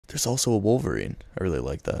there's also a Wolverine. I really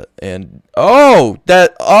like that. And oh,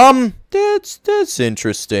 that's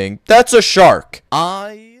interesting. That's a shark.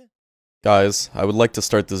 Guys, I would like to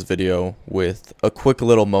start this video with a quick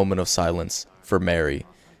little moment of silence for Mary,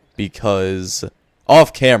 because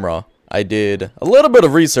off camera I did a little bit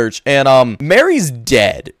of research, and Mary's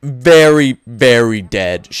dead. Very, very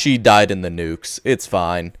dead. She died in the nukes. It's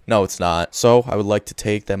fine. No, it's not. So I would like to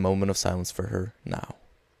take that moment of silence for her now.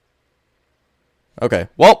 Okay,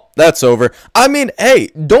 well, that's over. I mean, hey,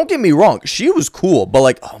 don't get me wrong. She was cool, but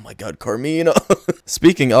like, oh my god, Carmina.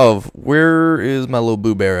 Speaking of, where is my little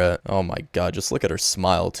Boo Bear at? Oh my god, just look at her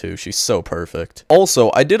smile, too. She's so perfect.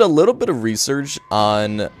 Also, I did a little bit of research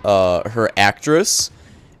on her actress,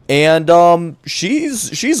 and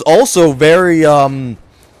she's also very,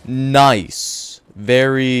 nice.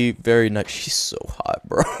 Very, very nice. She's so hot,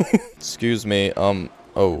 bro. Excuse me,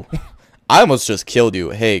 oh. I almost just killed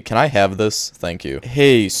you. Hey, can I have this? Thank you.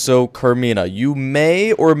 Hey, so Carmina, you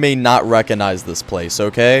may or may not recognize this place,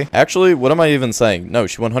 okay? Actually, what am I even saying? No,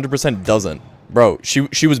 she 100% doesn't. Bro,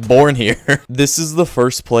 she was born here. This is the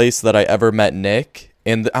first place that I ever met Nick.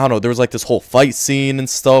 And I don't know, there was like this whole fight scene and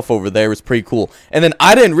stuff over there. It was pretty cool. And then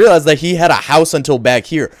I didn't realize that he had a house until back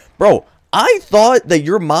here. Bro, I thought that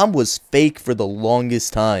your mom was fake for the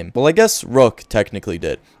longest time. Well, I guess Rook technically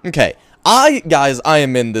did. Okay. Guys, I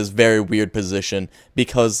am in this very weird position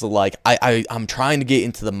because, like, I'm trying to get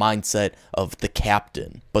into the mindset of the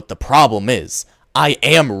captain. But the problem is, I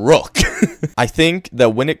am Rook. I think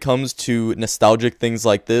that when it comes to nostalgic things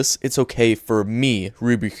like this, it's okay for me,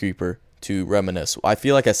 Ruby Creeper, to reminisce. I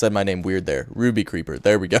feel like I said my name weird there. Ruby Creeper.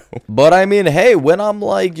 There we go. But, I mean, hey, when I'm,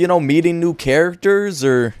 like, you know, meeting new characters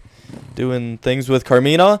or doing things with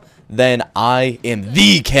Carmina, then I am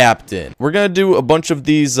the captain. We're gonna do a bunch of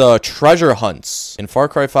these treasure hunts. In Far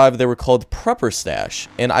Cry 5, they were called Prepper Stash,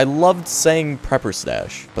 and I loved saying Prepper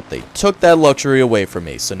Stash, but they took that luxury away from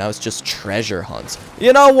me, so now it's just treasure hunts.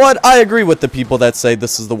 You know what? I agree with the people that say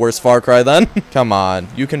this is the worst Far Cry then. Come on,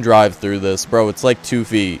 you can drive through this, bro. It's like 2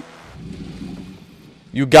 feet.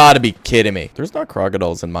 You gotta be kidding me. There's not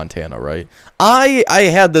crocodiles in Montana, right? I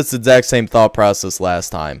had this exact same thought process last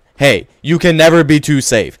time. Hey, you can never be too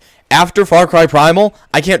safe. After Far Cry Primal,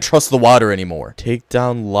 I can't trust the water anymore.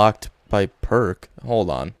 Takedown locked by perk. Hold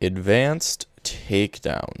on. Advanced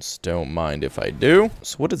takedowns. Don't mind if I do.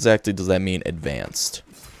 So what exactly does that mean, advanced?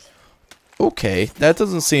 Okay, that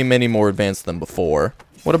doesn't seem any more advanced than before.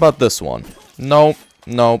 What about this one? Nope.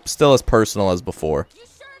 Nope. Still as personal as before.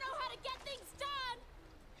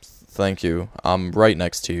 Thank you. I'm right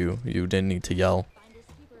next to you. You didn't need to yell.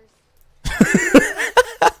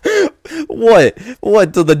 What?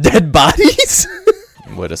 What, to the dead bodies?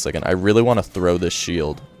 Wait a second. I really want to throw this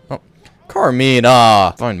shield. Oh,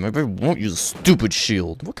 Carmina! Fine, maybe I won't use a stupid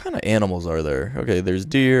shield. What kind of animals are there? Okay, there's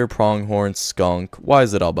deer, pronghorn, skunk. Why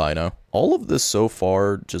is it albino? All of this so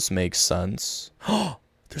far just makes sense.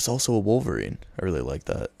 There's also a Wolverine. I really like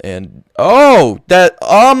that. And oh,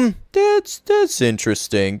 that's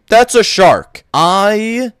interesting. That's a shark.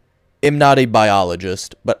 I am not a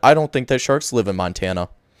biologist, but I don't think that sharks live in Montana.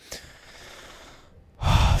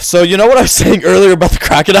 So you know what I was saying earlier about the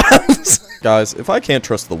crocodiles? Guys, if I can't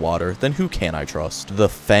trust the water, then who can I trust? The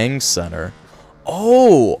Fang Center.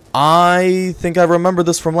 Oh, I think I remember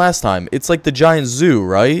this from last time. It's like the giant zoo,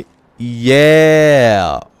 right?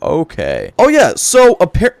 Yeah. Okay. Oh, yeah. So,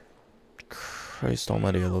 Christ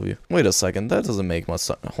almighty, I love you. Wait a second. That doesn't make much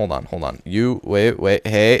sense. Hold on. Hold on. You, wait.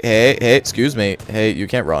 Hey. Excuse me. Hey, you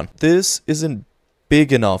can't run. This isn't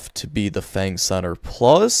big enough to be the Fang Center.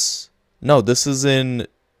 Plus, no, this is in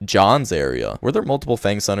John's area. Were there multiple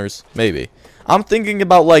Fang Centers? Maybe. I'm thinking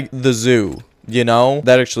about, like, the zoo. You know?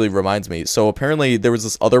 That actually reminds me. So, apparently, there was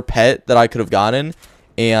this other pet that I could have gotten.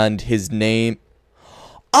 And his name...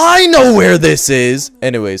 I know where this is.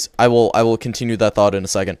 Anyways, I will continue that thought in a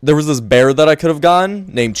second. There was this bear that I could have gotten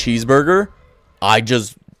named Cheeseburger. I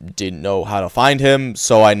just didn't know how to find him,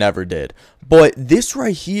 so I never did. But this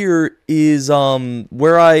right here is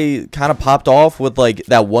where I kind of popped off with like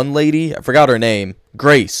that one lady. I forgot her name.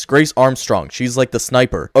 Grace Armstrong. She's like the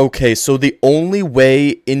sniper. Okay, so the only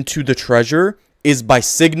way into the treasure is by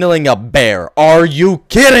signaling a bear. Are you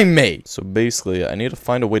kidding me? So basically, I need to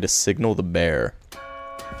find a way to signal the bear.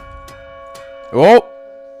 Oh,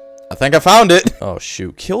 I think I found it. Oh,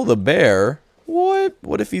 shoot. Kill the bear? What?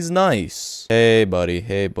 What if he's nice? Hey,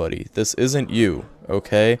 buddy. This isn't you,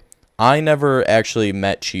 okay? I never actually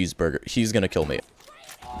met Cheeseburger. He's gonna kill me.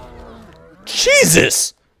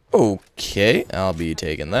 Jesus! Okay, I'll be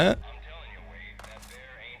taking that.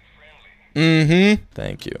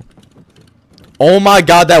 Thank you. Oh my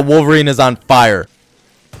god, that Wolverine is on fire.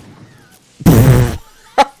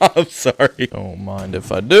 I'm sorry. Don't mind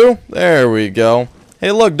if I do. There we go.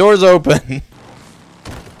 Hey, look, door's open.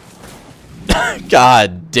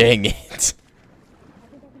 God dang it.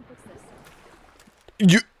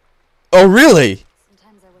 You... Oh, really?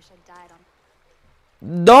 Sometimes I wish I died on.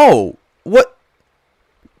 No. What?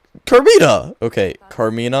 Carmina. Okay,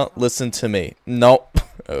 Carmina, listen to me. Nope.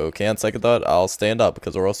 Okay, on second thought, I'll stand up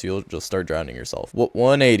because or else you'll just start drowning yourself. What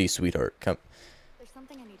 180, sweetheart? Come. There's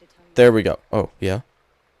something I need to tell you. There we go. Oh, yeah.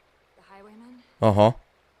 The highwaymen, Uh-huh.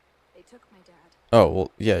 they took my dad. Oh,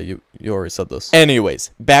 well, yeah, you already said this.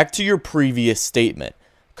 Anyways, back to your previous statement.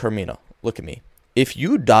 Carmina, look at me. If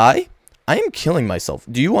you die, I am killing myself.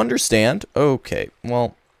 Do you understand? Okay,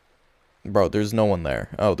 well, bro, there's no one there.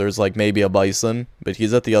 Oh, there's like maybe a bison, but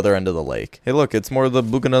he's at the other end of the lake. Hey, look, it's more the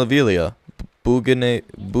Bougainvillea.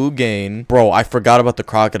 Bougain. Bro, I forgot about the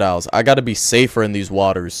crocodiles. I gotta be safer in these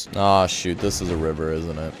waters. Ah, shoot, this is a river,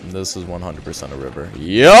 isn't it? This is 100% a river.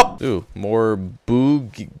 Yep. Ooh, more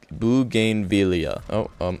Bougainvillea.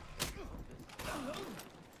 Oh,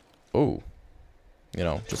 oh. You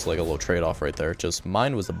know, just like a little trade-off right there. Just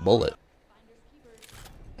mine was a bullet.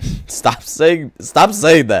 Stop saying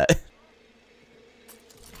that.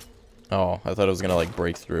 Oh, I thought it was gonna like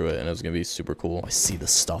break through it and it was gonna be super cool. I see the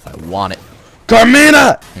stuff. I want it.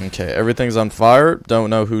 Carmina! Okay, everything's on fire. Don't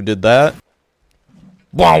know who did that.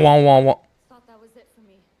 Wah, wah, wah, wah. Thought that was it for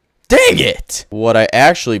me. Dang it! What I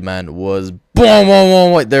actually meant was boom, boom,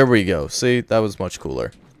 boom, boom. There we go. See, that was much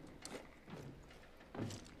cooler.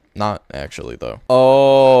 Not actually, though.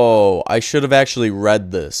 Oh, I should have actually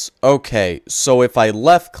read this. Okay, so if I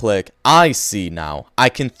left click, I see now. I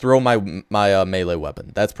can throw my melee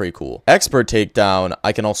weapon. That's pretty cool. Expert takedown,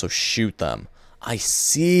 I can also shoot them. I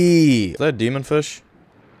see. Is that a demon fish?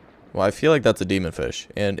 Well, I feel like that's a demon fish.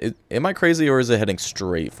 And am I crazy or is it heading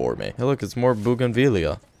straight for me? Hey, look, it's more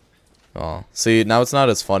Bougainvillea. Oh, see, now it's not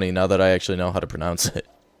as funny now that I actually know how to pronounce it.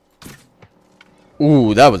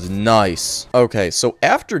 Ooh, that was nice. Okay, so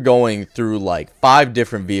after going through like 5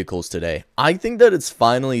 different vehicles today, I think that it's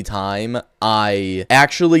finally time I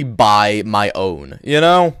actually buy my own, you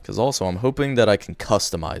know? Because also, I'm hoping that I can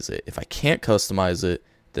customize it. If I can't customize it,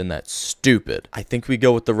 then that's stupid. I think we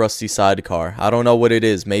go with the rusty sidecar. I don't know what it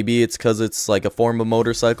is. Maybe it's because it's like a form of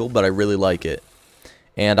motorcycle, but I really like it.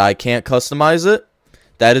 And I can't customize it?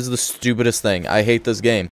 That is the stupidest thing. I hate this game.